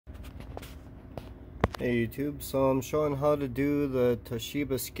Hey YouTube, so I'm showing how to do the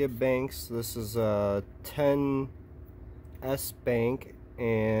Toshiba Scib banks. This is a 10S bank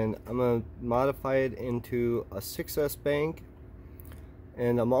and I'm going to modify it into a 6S bank,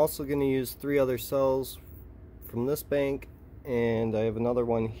 and I'm also going to use 3 other cells from this bank, and I have another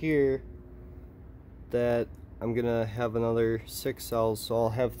one here that I'm going to have another 6 cells, so I'll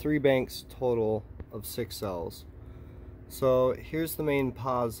have 3 banks total of 6 cells. So here's the main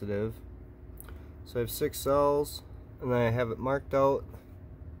positive. So I have 6 cells, and then I have it marked out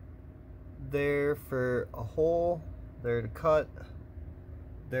there for a hole, there to cut,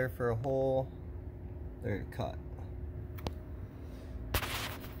 there for a hole, there to cut.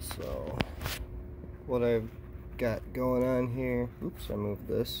 So what I've got going on here, oops, I moved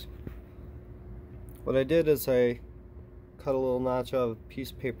this. What I did is I cut a little notch out of a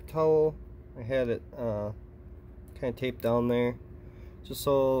piece of paper towel. I had it kind of taped down there just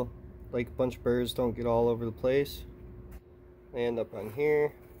so like a bunch of burrs don't get all over the place. They end up on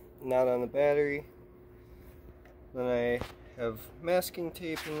here, not on the battery. Then I have masking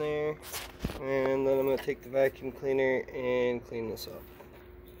tape in there, and then I'm going to take the vacuum cleaner and clean this up.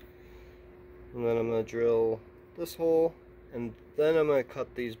 And then I'm going to drill this hole, and then I'm going to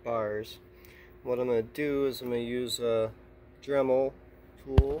cut these bars. What I'm going to do is I'm going to use a Dremel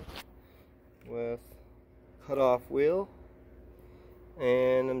tool with cut-off wheel,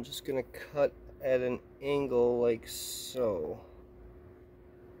 and I'm just going to cut at an angle like so.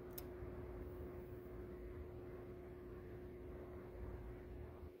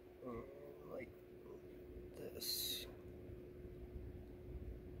 Like this.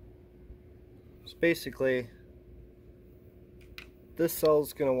 So basically, this cell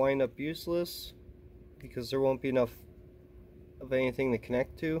is going to wind up useless because there won't be enough of anything to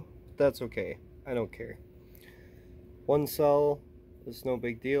connect to. That's okay. I don't care. One cell is no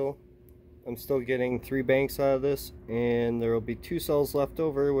big deal. I'm still getting 3 banks out of this, and there will be 2 cells left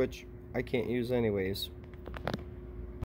over which I can't use anyways.